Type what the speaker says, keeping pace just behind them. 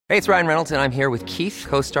Hey, it's Ryan Reynolds, and I'm here with Keith,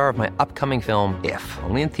 co-star of my upcoming film, If,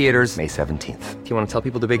 only in theaters May 17th. Do you want to tell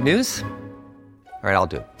people the big news? All right, I'll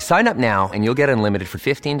do it. Sign up now and you'll get unlimited for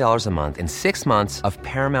 $15 a month and 6 months of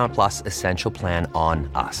Paramount Plus Essential Plan on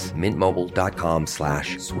us.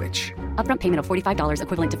 MintMobile.com/switch. Upfront payment of $45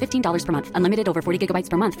 equivalent to $15 per month. Unlimited over 40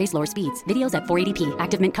 gigabytes per month. Face lower speeds. Videos at 480p.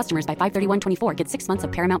 Active Mint customers by 531.24 get 6 months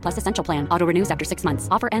of Paramount Plus Essential Plan. Auto renews after 6 months.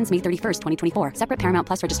 Offer ends May 31st, 2024. Separate Paramount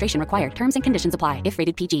Plus registration required. Terms and conditions apply if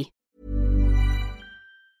rated PG.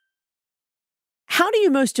 How do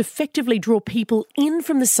you most effectively draw people in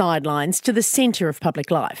from the sidelines to the centre of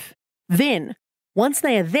public life? Then, once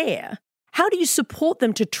they are there, how do you support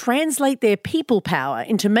them to translate their people power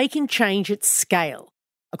into making change at scale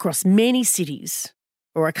across many cities,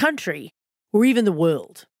 or a country, or even the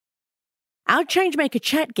world? Our ChangeMaker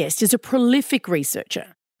chat guest is a prolific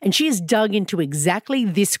researcher, and she has dug into exactly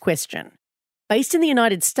this question. Based in the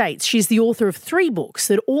United States, she's the author of 3 books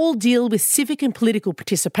that all deal with civic and political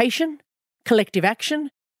participation, collective action,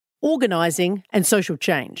 organising and social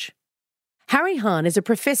change. Hahrie Han is a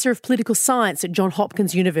professor of political science at Johns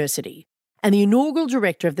Hopkins University and the inaugural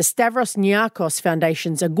director of the Stavros Niarchos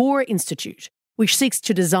Foundation's Agora Institute, which seeks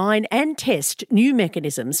to design and test new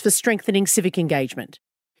mechanisms for strengthening civic engagement.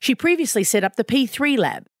 She previously set up the P3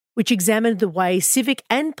 Lab, which examined the way civic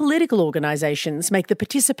and political organisations make the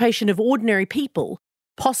participation of ordinary people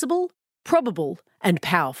possible, probable and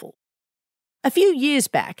powerful. A few years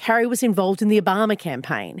back, Hahrie was involved in the Obama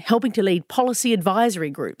campaign, helping to lead policy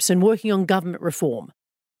advisory groups and working on government reform.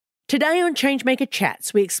 Today on ChangeMaker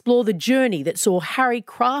Chats, we explore the journey that saw Hahrie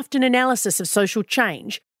craft an analysis of social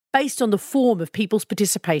change based on the form of people's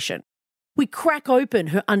participation. We crack open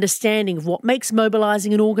her understanding of what makes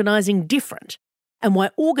mobilising and organising different, and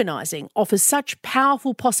why organising offers such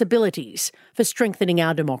powerful possibilities for strengthening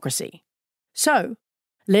our democracy. So,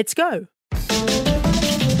 let's go.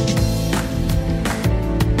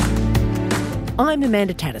 I'm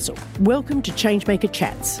Amanda Tattersall. Welcome to ChangeMaker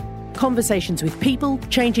Chats, conversations with people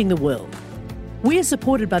changing the world. We are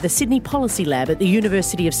supported by the Sydney Policy Lab at the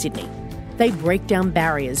University of Sydney. They break down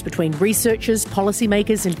barriers between researchers,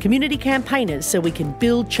 policymakers and community campaigners so we can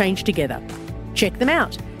build change together. Check them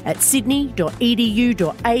out at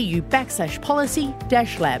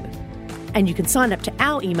sydney.edu.au/policy-lab. And you can sign up to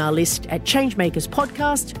our email list at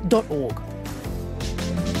changemakerspodcast.org.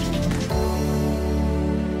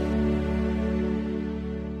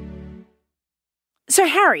 So,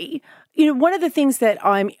 Hahrie, one of the things that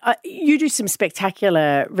you do some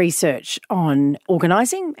spectacular research on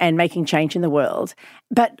organising and making change in the world,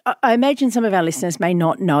 but I imagine some of our listeners may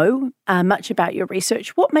not know much about your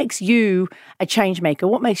research. What makes you a change maker?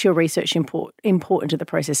 What makes your research important to the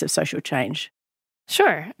process of social change?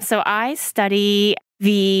 Sure. So I study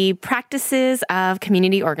the practices of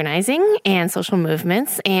community organizing and social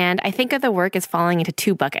movements, and I think of the work as falling into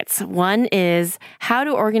 2 buckets. One is, how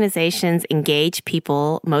do organizations engage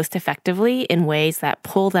people most effectively in ways that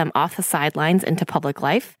pull them off the sidelines into public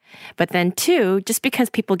life? But then 2, just because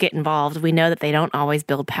people get involved, we know that they don't always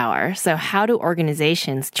build power. So how do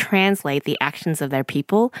organizations translate the actions of their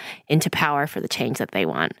people into power for the change that they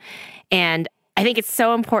want? And I think it's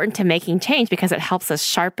so important to making change because it helps us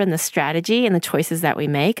sharpen the strategy and the choices that we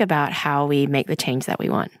make about how we make the change that we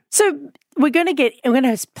want. So we're going to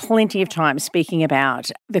have plenty of time speaking about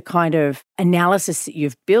the kind of analysis that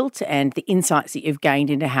you've built and the insights that you've gained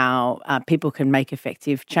into how people can make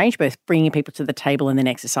effective change, both bringing people to the table and then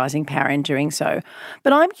exercising power in doing so.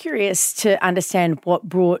 But I'm curious to understand what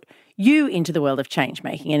brought you into the world of change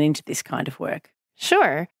making and into this kind of work.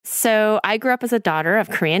 Sure. So I grew up as a daughter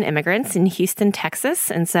of Korean immigrants in Houston,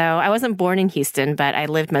 Texas. And so I wasn't born in Houston, but I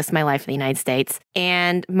lived most of my life in the United States.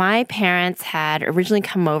 And my parents had originally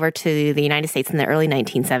come over to the United States in the early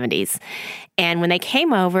 1970s. And when they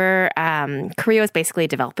came over, Korea was basically a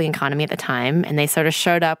developing economy at the time. And they sort of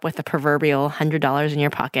showed up with the proverbial $100 in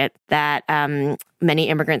your pocket that many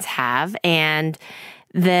immigrants have. And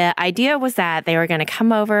the idea was that they were going to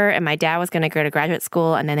come over and my dad was going to go to graduate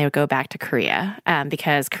school and then they would go back to Korea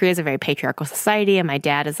because Korea is a very patriarchal society and my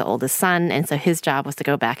dad is the oldest son. And so his job was to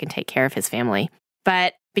go back and take care of his family.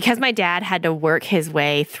 But because my dad had to work his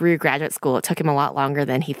way through graduate school, it took him a lot longer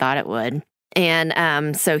than he thought it would.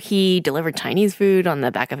 And so he delivered Chinese food on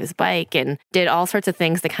the back of his bike and did all sorts of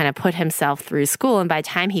things to kind of put himself through school. And by the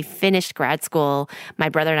time he finished grad school, my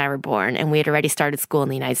brother and I were born, and we had already started school in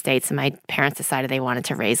the United States, and my parents decided they wanted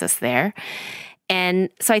to raise us there. And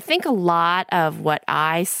so I think a lot of what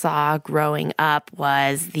I saw growing up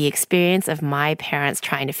was the experience of my parents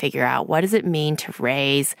trying to figure out what does it mean to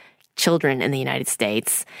raise children in the United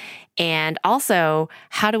States And also,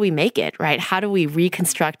 how do we make it, right? How do we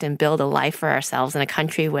reconstruct and build a life for ourselves in a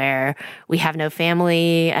country where we have no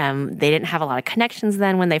family? They didn't have a lot of connections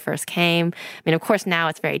then when they first came. I mean, of course, now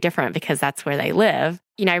it's very different because that's where they live.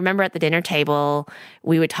 I remember at the dinner table,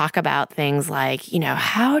 we would talk about things like,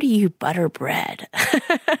 how do you butter bread?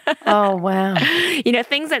 Oh, wow.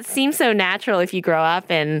 Things that seem so natural if you grow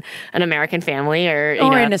up in an American family or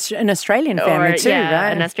in an Australian family too,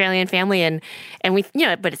 right? An Australian family. And we,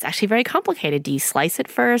 but it's actually very complicated. Do you slice it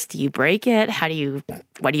first? Do you break it?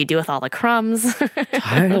 What do you do with all the crumbs?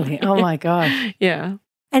 Totally. Oh my God. Yeah.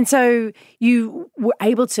 And so you were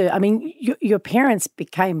able to, your parents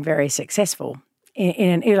became very successful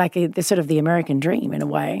in the sort of the American dream in a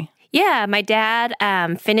way. Yeah, my dad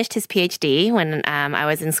finished his PhD when I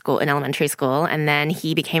was in elementary school, and then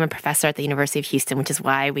he became a professor at the University of Houston, which is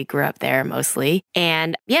why we grew up there mostly.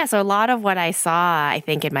 And yeah, so a lot of what I saw, I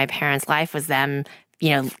think, in my parents' life was them,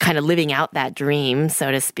 kind of living out that dream,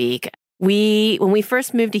 so to speak. When we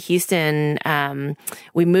first moved to Houston,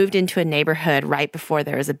 we moved into a neighborhood right before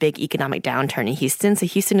there was a big economic downturn in Houston. So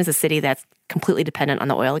Houston is a city that's completely dependent on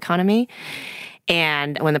the oil economy.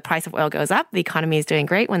 And when the price of oil goes up, the economy is doing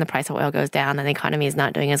great. When the price of oil goes down, then the economy is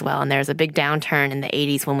not doing as well. And there's a big downturn in the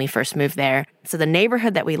 80s when we first moved there. So the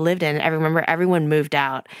neighborhood that we lived in, I remember everyone moved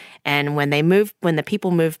out. And when the people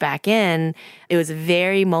moved back in, it was a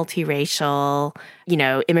very multiracial,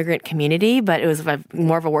 immigrant community, but it was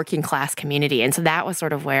more of a working class community. And so that was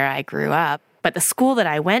sort of where I grew up. But the school that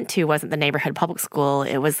I went to wasn't the neighborhood public school.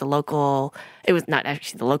 It was it was not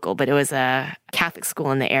actually the local, but it was a Catholic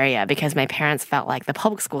school in the area because my parents felt like the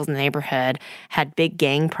public schools in the neighborhood had big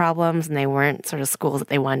gang problems and they weren't sort of schools that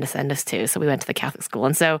they wanted to send us to. So we went to the Catholic school.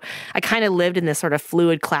 And so I kind of lived in this sort of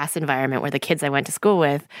fluid class environment where the kids I went to school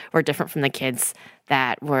with were different from the kids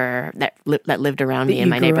that lived around me in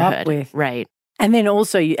my neighborhood. Right. And then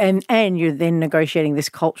also, and you're then negotiating this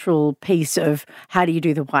cultural piece of how do you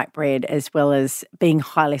do the white bread as well as being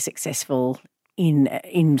highly successful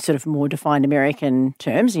in sort of more defined American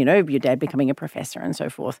terms, your dad becoming a professor and so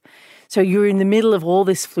forth. So you're in the middle of all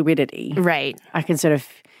this fluidity. Right. I can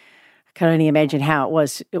only imagine how it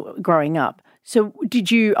was growing up. So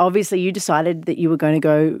you decided that you were going to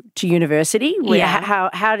go to university? Yeah.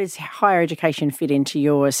 How does higher education fit into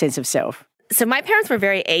your sense of self? So my parents were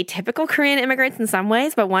very atypical Korean immigrants in some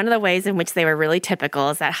ways, but one of the ways in which they were really typical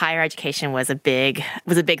is that higher education was a big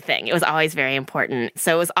thing. It was always very important.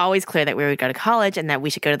 So it was always clear that we would go to college and that we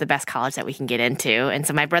should go to the best college that we can get into. And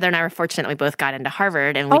so my brother and I were fortunate that we both got into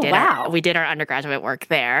Harvard and we did our undergraduate work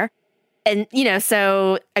there. And,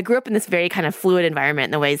 so I grew up in this very kind of fluid environment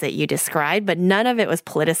in the ways that you described, but none of it was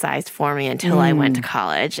politicized for me until I went to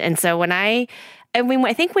college. And so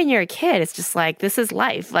I think when you're a kid, it's just like, this is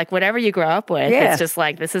life. Like, whatever you grow up with, It's just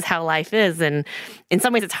like, this is how life is. And in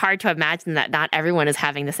some ways, it's hard to imagine that not everyone is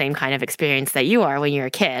having the same kind of experience that you are when you're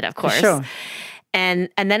a kid, of course. Sure. And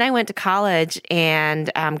then I went to college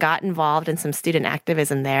and got involved in some student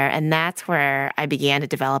activism there. And that's where I began to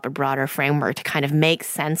develop a broader framework to kind of make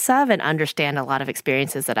sense of and understand a lot of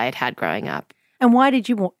experiences that I had had growing up. And why did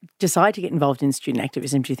you decide to get involved in student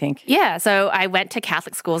activism, do you think? Yeah, so I went to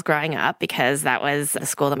Catholic schools growing up because that was the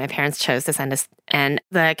school that my parents chose to send us. And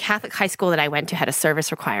the Catholic high school that I went to had a service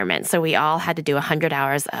requirement. So we all had to do 100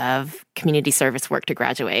 hours of community service work to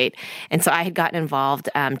graduate. And so I had gotten involved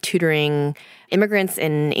tutoring immigrants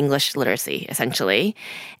in English literacy, essentially,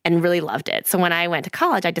 and really loved it. So when I went to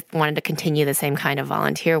college, I just wanted to continue the same kind of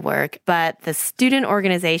volunteer work. But the student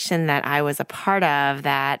organization that I was a part of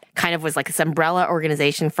that kind of was like this umbrella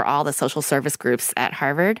organization for all the social service groups at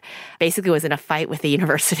Harvard basically was in a fight with the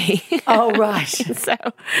university. Oh, right. So,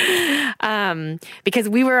 because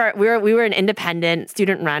we were an independent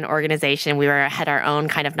student-run organization, we had our own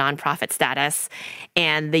kind of nonprofit status,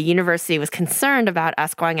 and the university was concerned about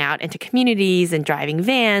us going out into communities and driving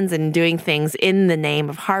vans and doing things in the name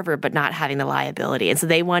of Harvard, but not having the liability. And so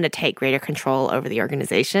they wanted to take greater control over the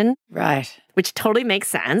organization. Right. Which totally makes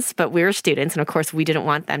sense, but we were students, and of course we didn't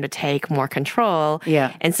want them to take more control.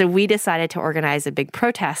 Yeah. And so we decided to organize a big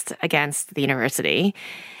protest against the university.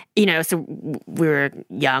 So we were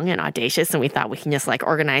young and audacious, and we thought we can just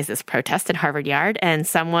organize this protest at Harvard Yard. And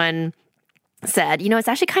someone said, it's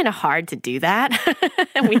actually kind of hard to do that.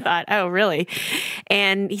 And we thought, oh, really?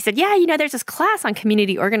 And he said, yeah, there's this class on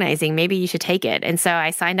community organizing. Maybe you should take it. And so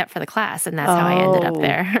I signed up for the class, and that's how I ended up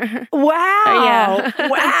there. Wow. Yeah.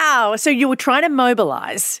 Wow. So you were trying to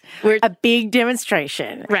mobilize a big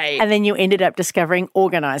demonstration. Right. And then you ended up discovering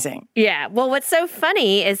organizing. Yeah. Well, what's so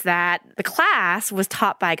funny is that the class was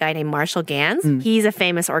taught by a guy named Marshall Gans. He's a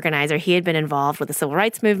famous organizer. He had been involved with the civil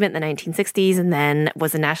rights movement in the 1960s and then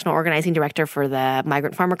was the national organizing director for the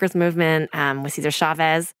migrant farm workers movement with Cesar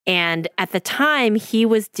Chavez. And at the time, he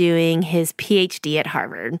was doing his PhD at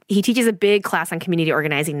Harvard. He teaches a big class on community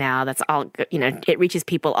organizing now that's all, it reaches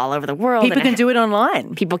people all over the world. People can do it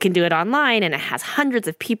online. People can do it online, and it has hundreds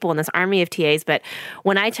of people in this army of TAs. But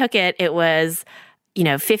when I took it, it was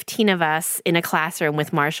 15 of us in a classroom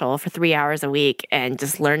with Marshall for 3 hours a week and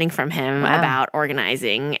just learning from him about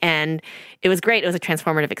organizing. And it was great. It was a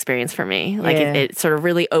transformative experience for me. Like it sort of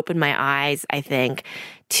really opened my eyes, I think,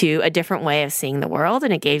 to a different way of seeing the world.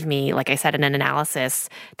 And it gave me, like I said, an analysis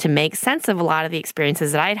to make sense of a lot of the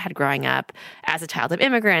experiences that I had growing up as a child of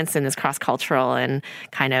immigrants in this cross-cultural and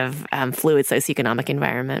kind of fluid socioeconomic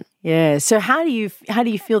environment. Yeah. So how do you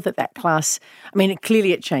feel that class, I mean,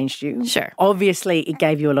 clearly it changed you. Sure. Obviously, it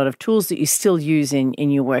gave you a lot of tools that you still use in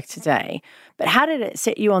your work today. But how did it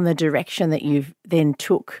set you on the direction that you've then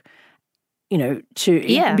took,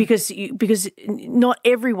 because not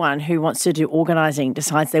everyone who wants to do organising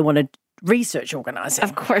decides they want to research organising.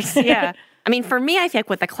 Of course, yeah. I mean, for me, I think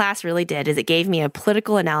what the class really did is it gave me a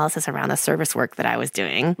political analysis around the service work that I was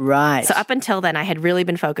doing. Right. So up until then, I had really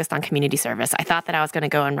been focused on community service. I thought that I was going to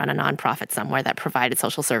go and run a nonprofit somewhere that provided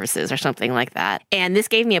social services or something like that. And this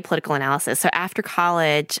gave me a political analysis. So after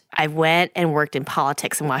college, I went and worked in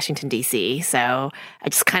politics in Washington, D.C. So I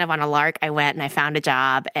just kind of on a lark, I went and I found a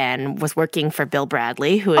job and was working for Bill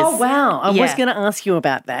Bradley, who is... Oh, wow. I was going to ask you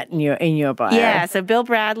about that in your bio. Yeah. So Bill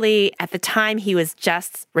Bradley, at the time, he was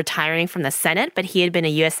just retiring from the Senate, but he had been a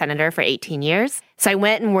U.S. Senator for 18 years. So I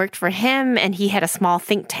went and worked for him, and he had a small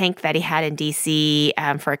think tank that he had in D.C.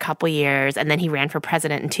 For a couple years, and then he ran for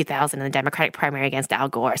president in 2000 in the Democratic primary against Al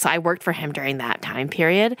Gore. So I worked for him during that time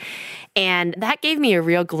period, and that gave me a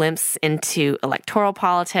real glimpse into electoral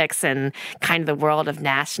politics and kind of the world of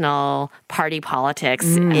national party politics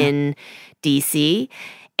in D.C.,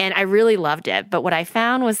 and I really loved it. But what I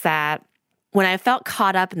found was that when I felt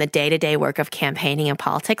caught up in the day-to-day work of campaigning and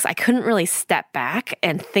politics, I couldn't really step back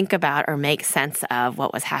and think about or make sense of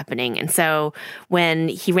what was happening. And so when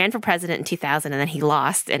he ran for president in 2000 and then he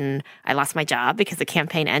lost, and I lost my job because the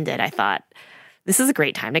campaign ended, I thought, this is a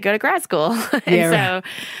great time to go to grad school. So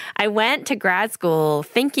I went to grad school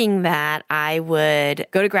thinking that I would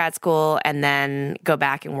go to grad school and then go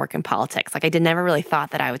back and work in politics. Like I never really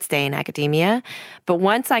thought that I would stay in academia. But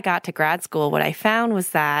once I got to grad school, what I found was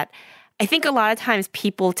that I think a lot of times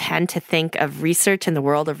people tend to think of research and the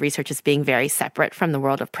world of research as being very separate from the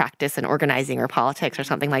world of practice and organizing or politics or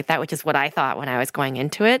something like that, which is what I thought when I was going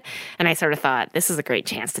into it. And I sort of thought, this is a great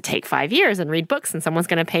chance to take 5 years and read books and someone's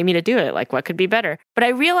going to pay me to do it. Like, what could be better? But I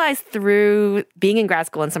realized through being in grad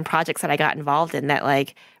school and some projects that I got involved in that,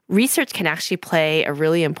 like, research can actually play a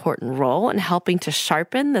really important role in helping to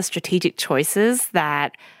sharpen the strategic choices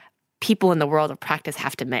that people in the world of practice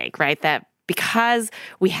have to make, right? That because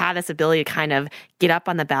we have this ability to kind of get up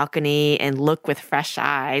on the balcony and look with fresh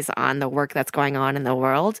eyes on the work that's going on in the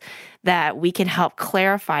world, that we can help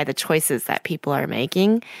clarify the choices that people are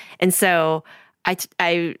making. And so I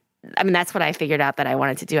mean, that's what I figured out that I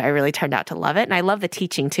wanted to do. I really turned out to love it. And I love the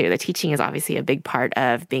teaching too. The teaching is obviously a big part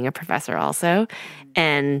of being a professor also.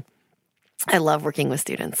 And I love working with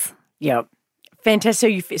students. Yep. Fantastic. So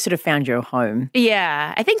you sort of found your home.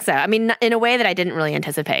 Yeah, I think so. I mean, in a way that I didn't really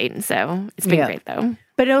anticipate. So it's been great, though.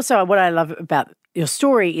 But also what I love about your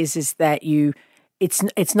story is that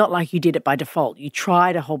it's not like you did it by default. You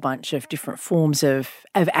tried a whole bunch of different forms of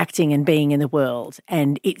acting and being in the world,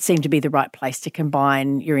 and it seemed to be the right place to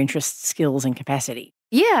combine your interests, skills, and capacity.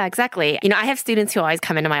 Yeah, exactly. I have students who always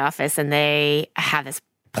come into my office and they have this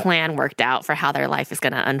plan worked out for how their life is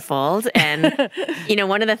going to unfold. And,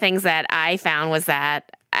 one of the things that I found was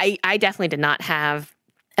that I definitely did not have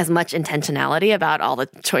as much intentionality about all the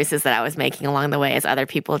choices that I was making along the way as other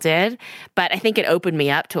people did. But I think it opened me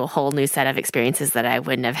up to a whole new set of experiences that I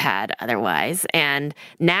wouldn't have had otherwise. And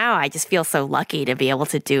now I just feel so lucky to be able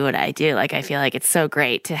to do what I do. Like, I feel like it's so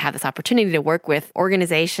great to have this opportunity to work with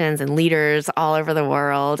organizations and leaders all over the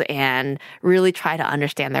world and really try to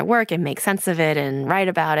understand their work and make sense of it and write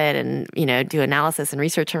about it and, do analysis and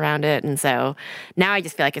research around it. And so now I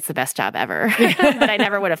just feel like it's the best job ever. But I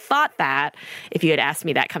never would have thought that if you had asked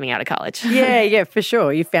me that coming out of college. Yeah, for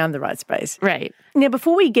sure. You found the right space. Right. Now,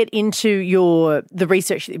 before we get into the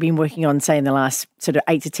research that you've been working on, say, in the last sort of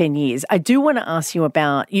 8 to 10 years, I do want to ask you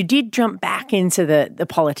about, you did jump back into the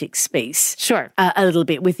politics space. Sure. A little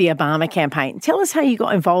bit with the Obama campaign. Tell us how you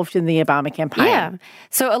got involved in the Obama campaign. Yeah.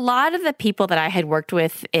 So a lot of the people that I had worked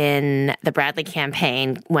with in the Bradley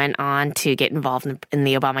campaign went on to get involved in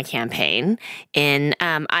the Obama campaign. And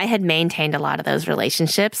I had maintained a lot of those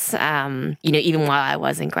relationships, even while I was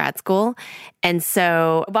was in grad school. And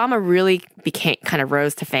so Obama really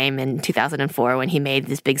rose to fame in 2004 when he made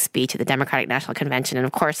this big speech at the Democratic National Convention. And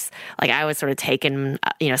of course, I was sort of taken,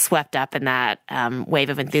 swept up in that wave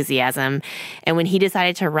of enthusiasm. And when he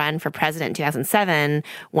decided to run for president in 2007,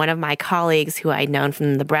 one of my colleagues who I'd known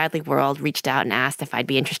from the Bradley world reached out and asked if I'd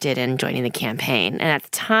be interested in joining the campaign. And at the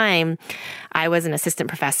time, I was an assistant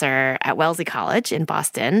professor at Wellesley College in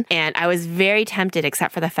Boston. And I was very tempted,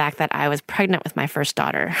 except for the fact that I was pregnant with my first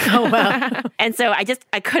daughter. Oh, wow. And so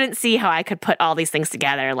I couldn't see how I could put all these things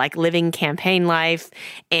together, like living campaign life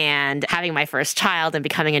and having my first child and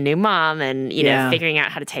becoming a new mom and, figuring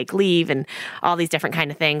out how to take leave and all these different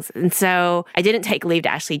kind of things. And so I didn't take leave to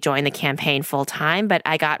actually join the campaign full time, but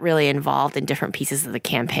I got really involved in different pieces of the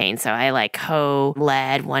campaign. So I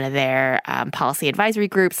co-led one of their policy advisory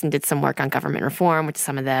groups and did some work on government reform, which is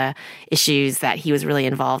some of the issues that he was really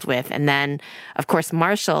involved with. And then, of course,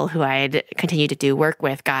 Marshall, who I had continued to do work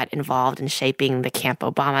with, got involved in shaping the Camp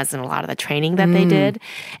Obamas and a lot of the training that they did.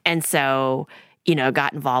 And so,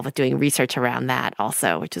 got involved with doing research around that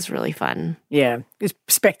also, which is really fun. Yeah, it's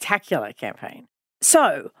a spectacular campaign.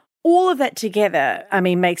 So all of that together,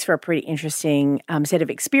 makes for a pretty interesting set of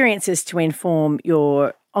experiences to inform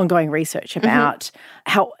your ongoing research about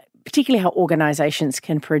particularly how organizations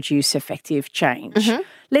can produce effective change.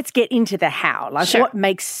 Let's get into the how. Sure. What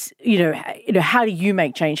makes, how do you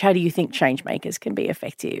make change? How do you think change makers can be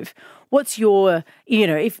effective? What's your,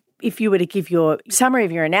 if you were to give your summary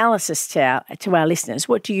of your analysis to our listeners,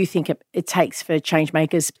 what do you think it takes for change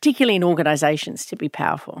makers, particularly in organizations, to be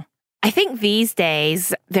powerful? I think these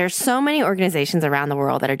days, there's so many organizations around the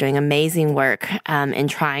world that are doing amazing work in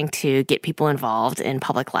trying to get people involved in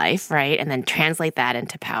public life, right? And then translate that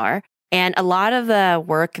into power. And a lot of the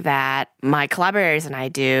work that my collaborators and I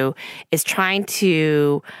do is trying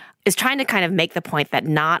to kind of make the point that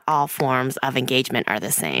not all forms of engagement are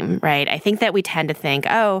the same, right? I think that we tend to think,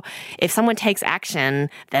 if someone takes action,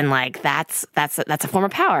 then that's a form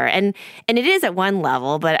of power. And it is at one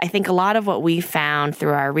level, but I think a lot of what we found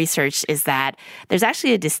through our research is that there's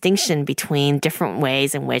actually a distinction between different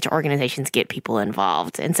ways in which organizations get people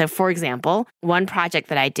involved. And so, for example, one project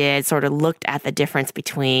that I did sort of looked at the difference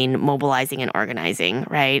between mobilizing and organizing,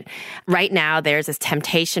 right? Right now, there's this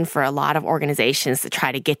temptation for a lot of organizations to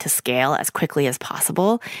try to get to scale as quickly as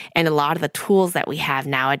possible. And a lot of the tools that we have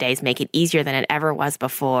nowadays make it easier than it ever was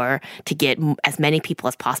before to get as many people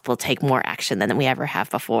as possible to take more action than we ever have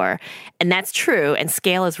before. And that's true. And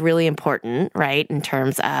scale is really important, right, in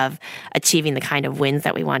terms of achieving the kind of wins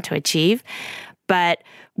that we want to achieve. But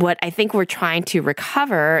what I think we're trying to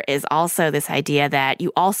recover is also this idea that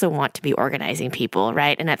you also want to be organizing people,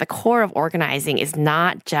 right? And at the core of organizing is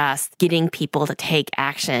not just getting people to take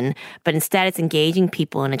action, but instead it's engaging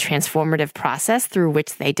people in a transformative process through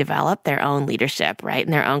which they develop their own leadership, right?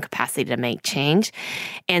 And their own capacity to make change.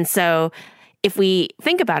 And so if we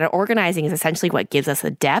think about it, organizing is essentially what gives us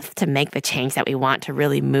the depth to make the change that we want to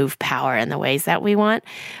really move power in the ways that we want.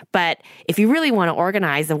 But if you really want to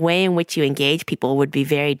organize, the way in which you engage people would be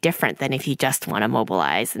very different than if you just want to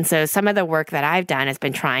mobilize. And so some of the work that I've done has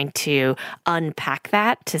been trying to unpack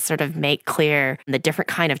that to sort of make clear the different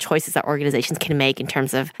kind of choices that organizations can make in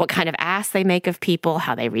terms of what kind of asks they make of people,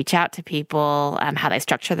 how they reach out to people, how they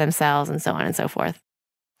structure themselves, and so on and so forth.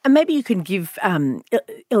 And maybe you can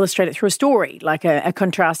illustrate it through a story, like a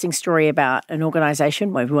contrasting story about an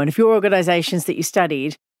organisation, maybe one of your organisations that you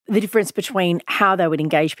studied, the difference between how they would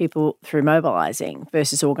engage people through mobilising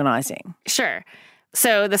versus organising. Sure.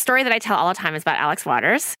 So the story that I tell all the time is about Alex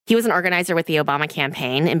Waters. He was an organizer with the Obama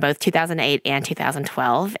campaign in both 2008 and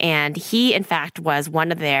 2012. And he, in fact, was one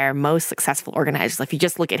of their most successful organizers. If you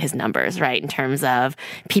just look at his numbers, right, in terms of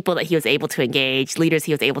people that he was able to engage, leaders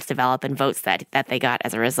he was able to develop, and votes that they got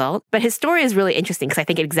as a result. But his story is really interesting because I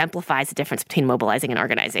think it exemplifies the difference between mobilizing and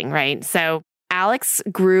organizing, right? So Alex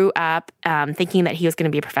grew up thinking that he was going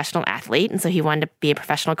to be a professional athlete, and so he wanted to be a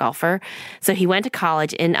professional golfer. So he went to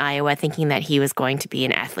college in Iowa thinking that he was going to be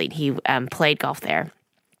an athlete. He played golf there.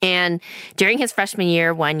 And during his freshman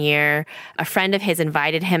year, one year, a friend of his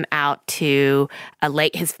invited him out to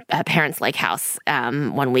his parents' lake house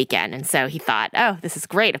one weekend. And so he thought, oh, this is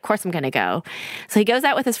great. Of course I'm going to go. So he goes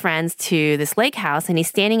out with his friends to this lake house, and he's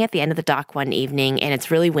standing at the end of the dock one evening, and it's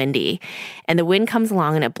really windy. And the wind comes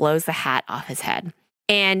along, and it blows the hat off his head.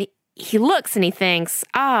 And he looks and he thinks,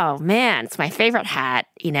 oh, man, it's my favorite hat.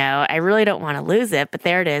 I really don't want to lose it, but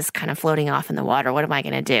there it is kind of floating off in the water. What am I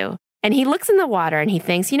going to do? And he looks in the water and he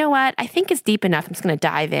thinks, you know what? I think it's deep enough. I'm just going to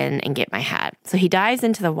dive in and get my hat. So he dives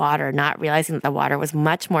into the water, not realizing that the water was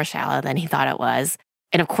much more shallow than he thought it was.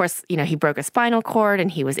 And of course, he broke a spinal cord and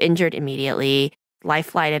he was injured immediately.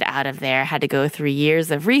 life-flighted out of there, had to go through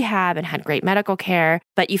years of rehab and had great medical care.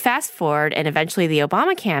 But you fast forward, and eventually the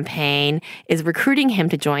Obama campaign is recruiting him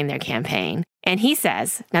to join their campaign. And he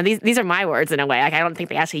says, now these are my words in a way, like I don't think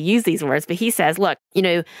they actually use these words, but he says, look,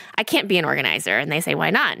 I can't be an organizer. And they say,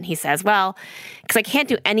 why not? And he says, well, because I can't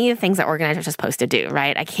do any of the things that organizers are supposed to do,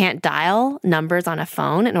 right? I can't dial numbers on a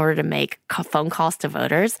phone in order to make phone calls to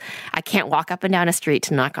voters. I can't walk up and down a street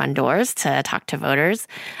to knock on doors to talk to voters.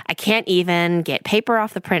 I can't even get paper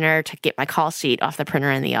off the printer to get my call sheet off the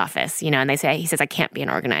printer in the office, and he says, I can't be an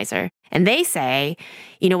organizer. And they say,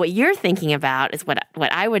 what you're thinking about is what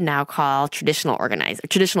I would now call traditional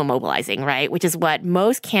mobilizing, right? Which is what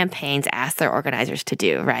most campaigns ask their organizers to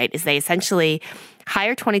do, right? Is they essentially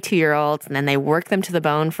hire 22-year-olds and then they work them to the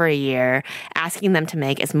bone for a year, asking them to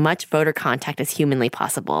make as much voter contact as humanly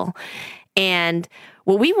possible. And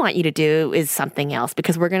what we want you to do is something else,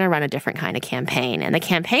 because we're going to run a different kind of campaign. And the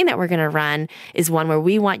campaign that we're going to run is one where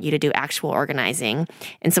we want you to do actual organizing.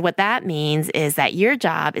 And so what that means is that your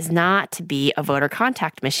job is not to be a voter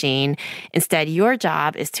contact machine. Instead, your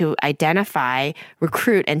job is to identify,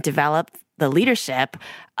 recruit, and develop the leadership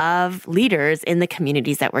of leaders in the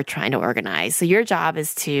communities that we're trying to organize. So your job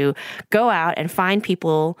is to go out and find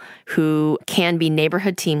people who can be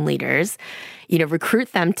neighborhood team leaders,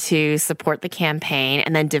 recruit them to support the campaign,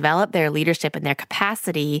 and then develop their leadership and their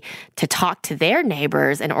capacity to talk to their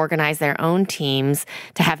neighbors and organize their own teams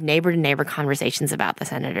to have neighbor-to-neighbor conversations about the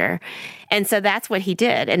senator. And so that's what he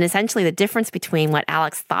did. And essentially the difference between what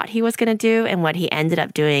Alex thought he was going to do and what he ended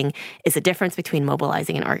up doing is the difference between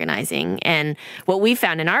mobilizing and organizing. And what we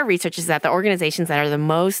found in our research is that the organizations that are the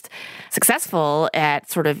most successful at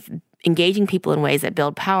sort of engaging people in ways that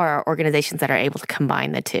build power are organizations that are able to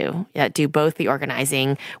combine the two, that do both the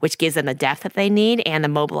organizing, which gives them the depth that they need, and the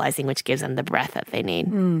mobilizing, which gives them the breadth that they need.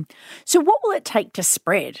 So what will it take to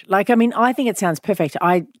spread? I think it sounds perfect.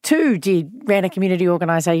 I, too, ran a community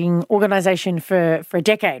organization for a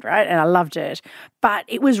decade, right? And I loved it. But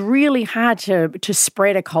it was really hard to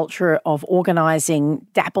spread a culture of organizing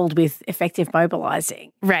dappled with effective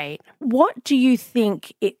mobilizing. Right. What do you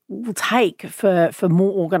think it will take for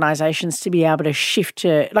more organizations to be able to shift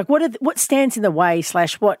to, what stands in the way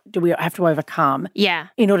 / what do we have to overcome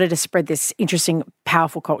in order to spread this interesting,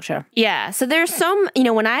 powerful culture? Yeah. So there's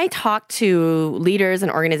when I talk to leaders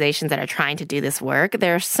and organizations that are trying to do this work,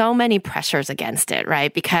 there are so many pressures against it,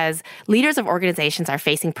 right? Because leaders of organizations are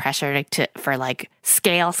facing pressure for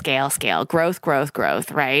scale,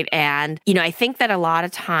 growth, right? And, I think that a lot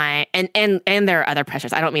of time, and there are other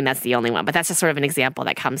pressures. I don't mean that's the only one, but that's just sort of an example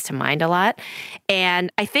that comes to mind a lot.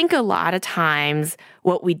 And I think a lot of times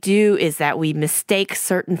what we do is that we mistake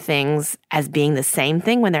certain things as being the same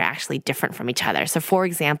thing when they're actually different from each other. So for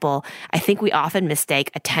example, I think we often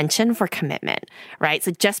mistake attention for commitment, right?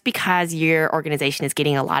 So just because your organization is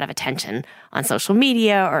getting a lot of attention on social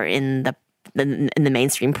media or in the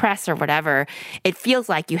mainstream press or whatever, it feels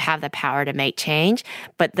like you have the power to make change.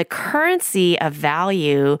 But the currency of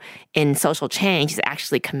value in social change is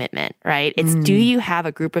actually commitment, right? It's do you have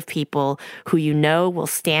a group of people who will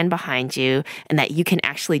stand behind you and that you can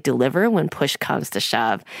actually deliver when push comes to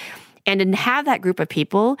shove? And to have that group of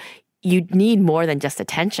people, you need more than just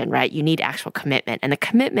attention, right? You need actual commitment. And the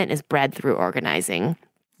commitment is bred through organizing.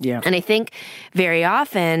 Yeah. And I think very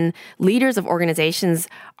often leaders of organizations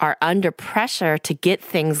are under pressure to get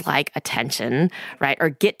things like attention, right, or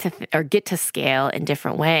get to scale in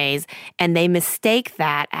different ways, and they mistake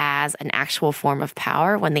that as an actual form of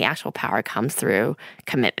power when the actual power comes through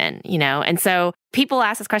commitment, And so people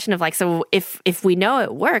ask this question of so if we know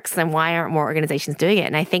it works, then why aren't more organizations doing it?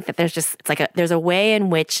 And I think that there's a way in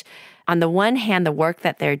which, on the one hand, the work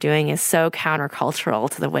that they're doing is so countercultural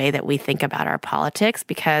to the way that we think about our politics,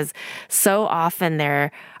 because so often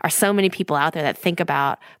there are so many people out there that think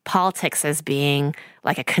about politics as being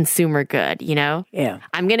like a consumer good, Yeah.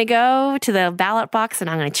 I'm going to go to the ballot box and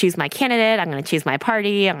I'm going to choose my candidate, I'm going to choose my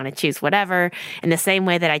party, I'm going to choose whatever, in the same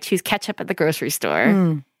way that I choose ketchup at the grocery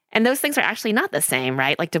store. And those things are actually not the same,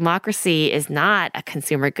 right? Democracy is not a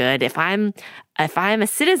consumer good. If I'm a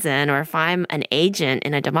citizen or if I'm an agent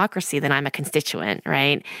in a democracy, then I'm a constituent,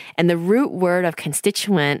 right? And the root word of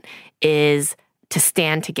constituent is to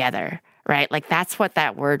stand together, right? That's what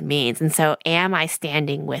that word means. And so am I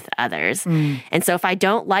standing with others? And so if I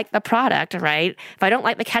don't like the product, right? If I don't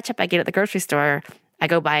like the ketchup I get at the grocery store, I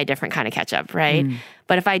go buy a different kind of ketchup, right?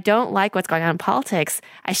 But if I don't like what's going on in politics,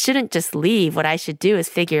 I shouldn't just leave. What I should do is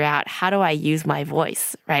figure out, how do I use my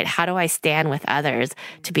voice, right? How do I stand with others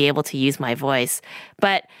to be able to use my voice?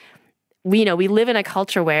 But we live in a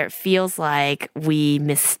culture where it feels like we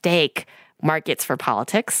mistake markets for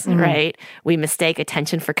politics, right? We mistake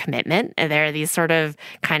attention for commitment. And there are these sort of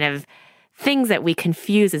kind of things that we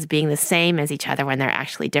confuse as being the same as each other when they're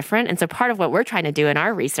actually different. And so part of what we're trying to do in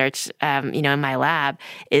our research, in my lab,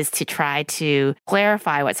 is to try to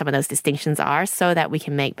clarify what some of those distinctions are so that we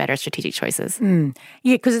can make better strategic choices.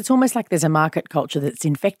 Yeah, because it's almost like there's a market culture that's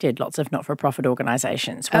infected lots of not-for-profit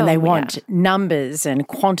organisations when they want numbers and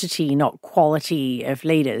quantity, not quality of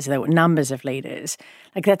leaders. They want numbers of leaders.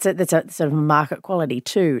 Like that's a sort of market quality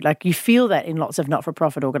too. Like you feel that in lots of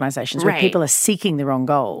not-for-profit organisations where people are seeking the wrong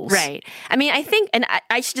goals. Right. I mean, I think, and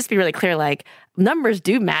I should just be really clear, like numbers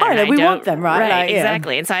do matter. Oh, no, we want them, right? Right, like,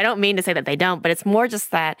 exactly. And so I don't mean to say that they don't, but it's more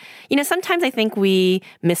just that, sometimes I think we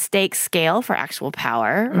mistake scale for actual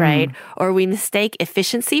power, right? Or we mistake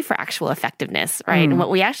efficiency for actual effectiveness, right? And what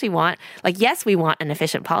we actually want, like, yes, we want an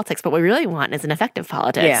efficient politics, but what we really want is an effective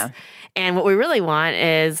politics. Yeah. And what we really want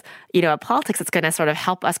is, a politics that's going to sort of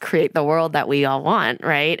help us create the world that we all want,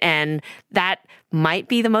 right? And that might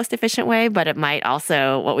be the most efficient way, but it might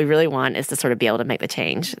also, what we really want is to sort of be able to make the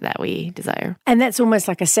change that we desire. And that's almost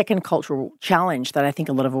like a second cultural challenge that I think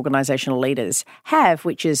a lot of organisational leaders have,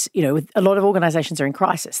 which is, a lot of organisations are in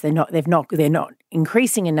crisis. They're not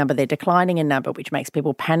increasing in number, they're declining in number, which makes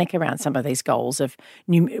people panic around some of these goals of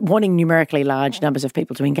wanting numerically large numbers of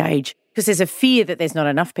people to engage because there's a fear that there's not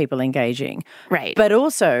enough people engaging. Right. But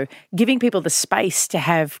also giving people the space to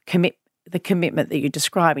have the commitment that you're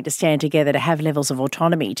describing, to stand together, to have levels of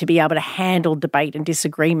autonomy, to be able to handle debate and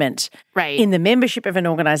disagreement in the membership of an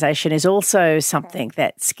organisation is also something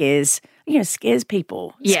that scares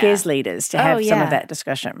people, scares leaders to have some of that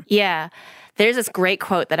discussion. Yeah. There's this great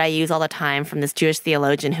quote that I use all the time from this Jewish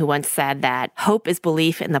theologian who once said that hope is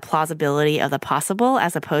belief in the plausibility of the possible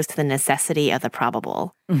as opposed to the necessity of the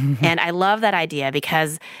probable. And I love that idea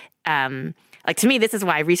because to me, this is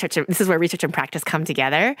where research and practice come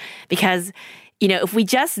together because, if we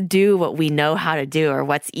just do what we know how to do or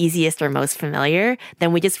what's easiest or most familiar,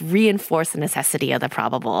 then we just reinforce the necessity of the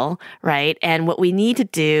probable, right? And what we need to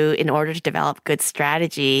do in order to develop good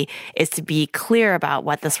strategy is to be clear about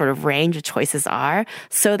what the sort of range of choices are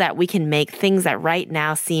so that we can make things that right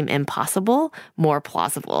now seem impossible more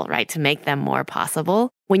plausible, right? To make them more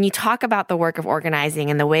possible. When you talk about the work of organizing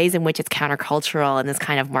and the ways in which it's countercultural and this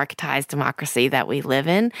kind of marketized democracy that we live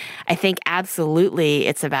in, I think absolutely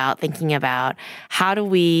it's about thinking about how do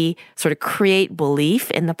we sort of create belief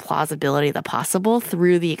in the plausibility of the possible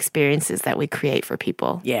through the experiences that we create for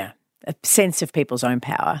people. Yeah, a sense of people's own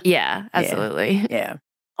power. Yeah, absolutely. Yeah.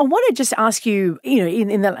 I want to just ask you,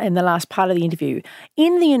 in the last part of the interview,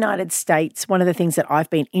 in the United States, one of the things that I've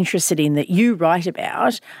been interested in that you write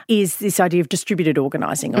about is this idea of distributed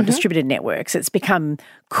organising or distributed networks. It's become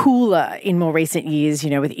cooler in more recent years,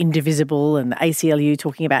 with Indivisible and the ACLU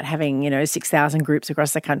talking about having, 6,000 groups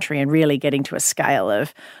across the country and really getting to a scale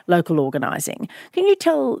of local organising. Can you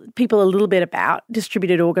tell people a little bit about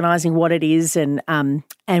distributed organising, what it is and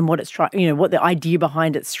what it's what the idea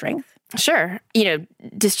behind its strength? Sure.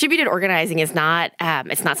 Distributed organizing is not,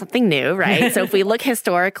 it's not something new, right? So if we look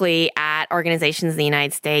historically at organizations in the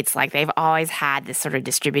United States, like they've always had this sort of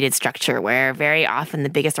distributed structure where very often the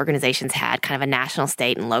biggest organizations had kind of a national,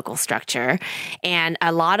 state, and local structure. And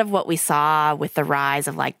a lot of what we saw with the rise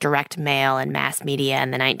of like direct mail and mass media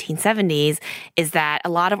in the 1970s is that a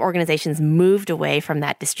lot of organizations moved away from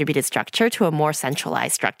that distributed structure to a more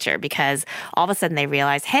centralized structure because all of a sudden they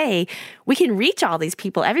realized, hey, we can reach all these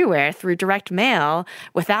people everywhere through direct mail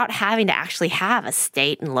without having to actually have a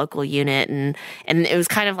state and local unit. And it was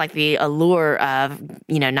kind of like the allure of,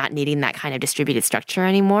 not needing that kind of distributed structure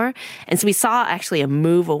anymore. And so we saw actually a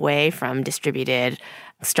move away from distributed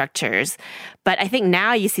structures. But I think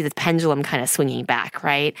now you see this pendulum kind of swinging back,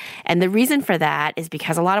 right? And the reason for that is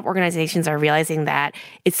because a lot of organizations are realizing that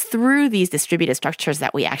it's through these distributed structures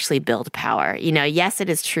that we actually build power. Yes, it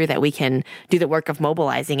is true that we can do the work of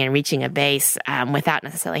mobilizing and reaching a base without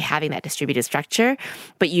necessarily having that distributed structure,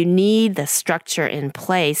 but you need the structure in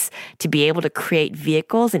place to be able to create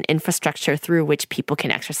vehicles and infrastructure through which people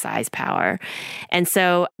can exercise power. And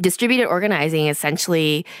so distributed organizing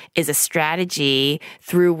essentially is a strategy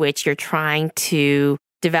through which you're trying to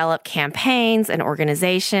develop campaigns and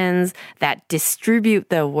organizations that distribute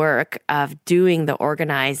the work of doing the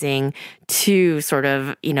organizing to sort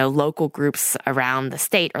of, local groups around the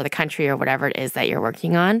state or the country or whatever it is that you're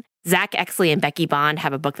working on. Zach Exley and Becky Bond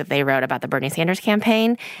have a book that they wrote about the Bernie Sanders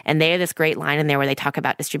campaign, and they have this great line in there where they talk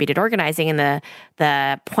about distributed organizing, and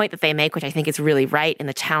the point that they make, which I think is really right, and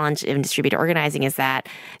the challenge in distributed organizing is that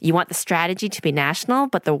you want the strategy to be national,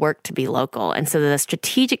 but the work to be local. And so the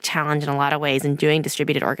strategic challenge in a lot of ways in doing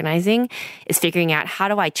distributed organizing is figuring out how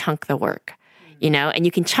do I chunk the work? and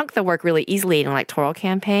you can chunk the work really easily in an electoral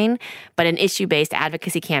campaign, but an issue-based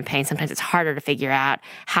advocacy campaign, sometimes it's harder to figure out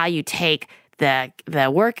how you take the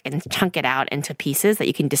work and chunk it out into pieces that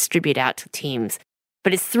you can distribute out to teams.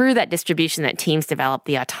 But it's through that distribution that teams develop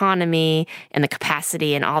the autonomy and the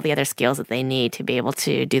capacity and all the other skills that they need to be able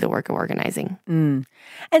to do the work of organizing. And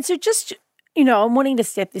so just, I'm wanting to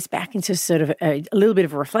step this back into sort of a little bit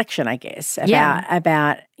of a reflection, I guess,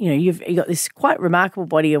 about you've got this quite remarkable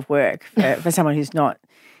body of work for someone who's not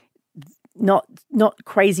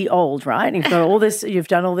crazy old, right? You've got all this, you've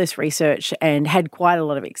done all this research and had quite a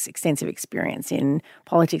lot of extensive experience in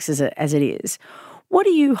politics as it is. What are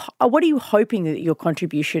you hoping that your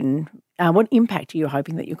contribution, what impact are you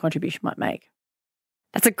hoping that your contribution might make?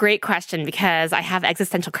 That's a great question because I have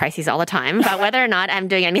existential crises all the time about whether or not I'm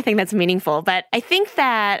doing anything that's meaningful. But I think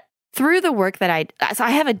that through the work that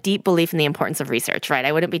I have a deep belief in the importance of research, right?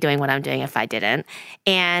 I wouldn't be doing what I'm doing if I didn't.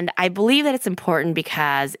 And I believe that it's important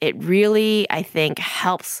because it really, I think,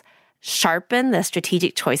 helps sharpen the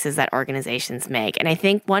strategic choices that organizations make. And I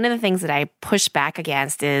think one of the things that I push back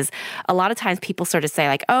against is a lot of times people sort of say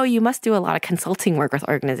like, oh, you must do a lot of consulting work with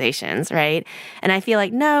organizations, right? And I feel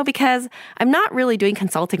like, no, because I'm not really doing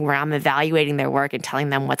consulting where I'm evaluating their work and telling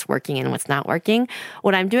them what's working and what's not working.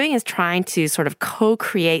 What I'm doing is trying to sort of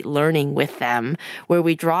co-create learning with them where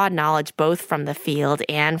we draw knowledge both from the field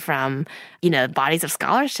and from bodies of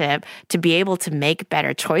scholarship to be able to make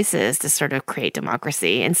better choices to sort of create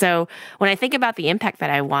democracy. And so when I think about the impact that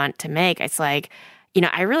I want to make, it's like,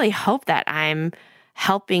 I really hope that I'm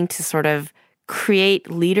helping to sort of create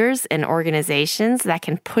leaders and organizations that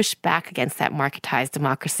can push back against that marketized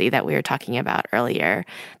democracy that we were talking about earlier,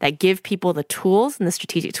 that give people the tools and the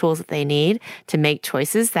strategic tools that they need to make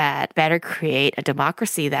choices that better create a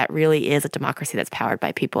democracy that really is a democracy that's powered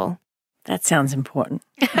by people. That sounds important.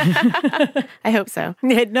 I hope so.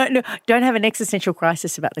 Yeah, no, don't have an existential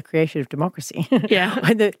crisis about the creation of democracy. Yeah.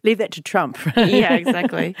 Leave that to Trump. Yeah,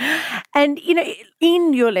 exactly. And,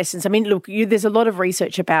 in your lessons, look, there's a lot of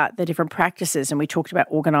research about the different practices, and we talked about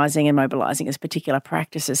organising and mobilising as particular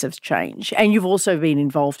practices of change. And you've also been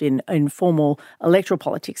involved in formal electoral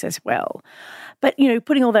politics as well. But,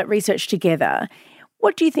 putting all that research together,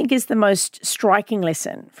 what do you think is the most striking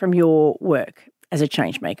lesson from your work as a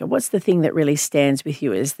change maker? What's the thing that really stands with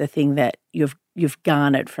you as the thing that you've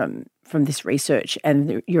garnered from this research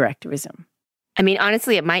and your activism?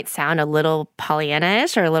 Honestly, it might sound a little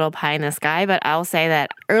Pollyanna-ish or a little pie in the sky, but I'll say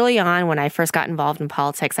that early on when I first got involved in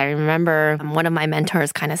politics, I remember one of my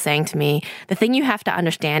mentors kind of saying to me, the thing you have to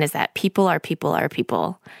understand is that people are people are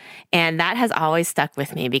people. And that has always stuck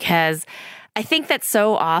with me because I think that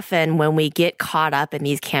so often when we get caught up in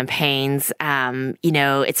these campaigns,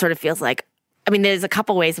 it sort of feels like, there's a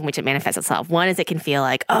couple ways in which it manifests itself. One is it can feel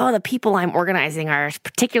like, oh, the people I'm organizing are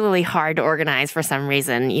particularly hard to organize for some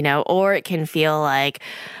reason, or it can feel like,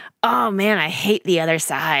 oh man, I hate the other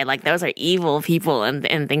side. Like those are evil people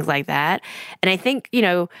and things like that. And I think,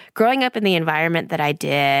 growing up in the environment that I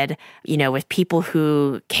did, with people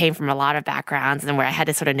who came from a lot of backgrounds and where I had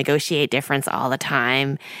to sort of negotiate difference all the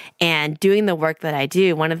time and doing the work that I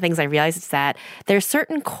do, one of the things I realized is that there's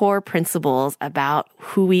certain core principles about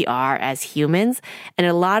who we are as humans. And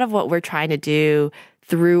a lot of what we're trying to do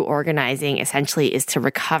through organizing essentially is to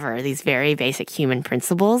recover these very basic human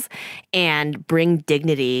principles and bring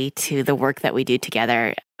dignity to the work that we do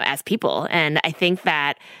together as people. And I think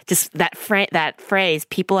that just that phrase,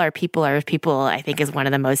 people are people are people, I think is one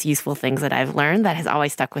of the most useful things that I've learned that has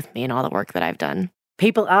always stuck with me in all the work that I've done.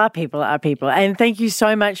 People are people are people. And thank you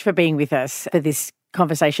so much for being with us for this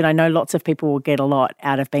conversation. I know lots of people will get a lot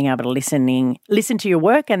out of being able to listen to your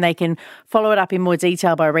work, and they can follow it up in more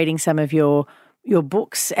detail by reading some of your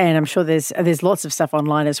books, and I'm sure there's lots of stuff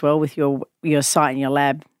online as well with your site and your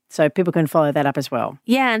lab, so people can follow that up as well.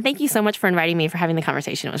 Yeah, and thank you so much for inviting me, for having the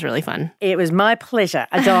conversation. It was really fun. It was my pleasure.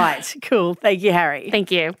 A delight. Cool. Thank you, Hahrie. Thank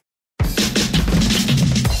you.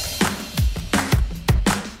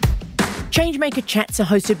 ChangeMaker Chats are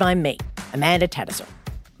hosted by me, Amanda Tattersall.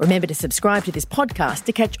 Remember to subscribe to this podcast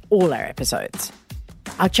to catch all our episodes.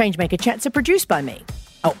 Our ChangeMaker Chats are produced by me.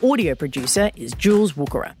 Our audio producer is Jules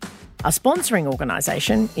Wookera. Our sponsoring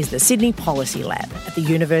organisation is the Sydney Policy Lab at the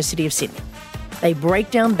University of Sydney. They break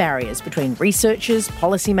down barriers between researchers,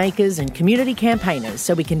 policymakers and community campaigners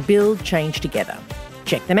so we can build change together.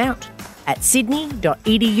 Check them out at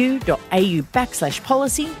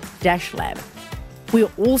sydney.edu.au/policy-lab. We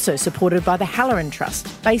are also supported by the Hahrie Han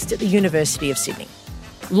Trust, based at the University of Sydney.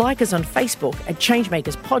 Like us on Facebook at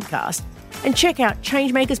ChangeMakers Podcast, and check out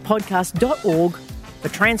changemakerspodcast.org for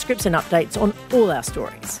transcripts and updates on all our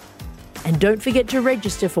stories. And don't forget to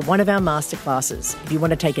register for one of our masterclasses if you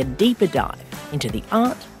want to take a deeper dive into the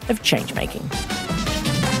art of changemaking.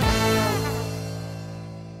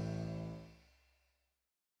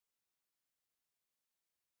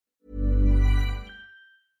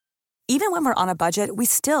 Even when we're on a budget, we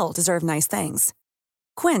still deserve nice things.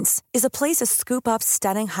 Quince is a place to scoop up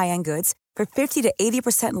stunning high-end goods for 50 to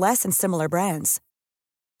 80% less than similar brands.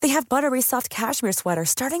 They have buttery soft cashmere sweaters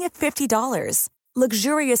starting at $50,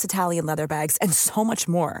 luxurious Italian leather bags, and so much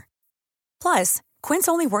more. Plus, Quince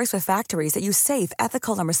only works with factories that use safe,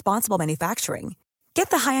 ethical, and responsible manufacturing. Get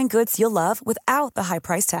the high-end goods you'll love without the high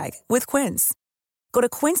price tag with Quince. Go to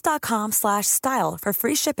quince.com/style for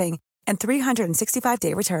free shipping and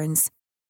 365-day returns.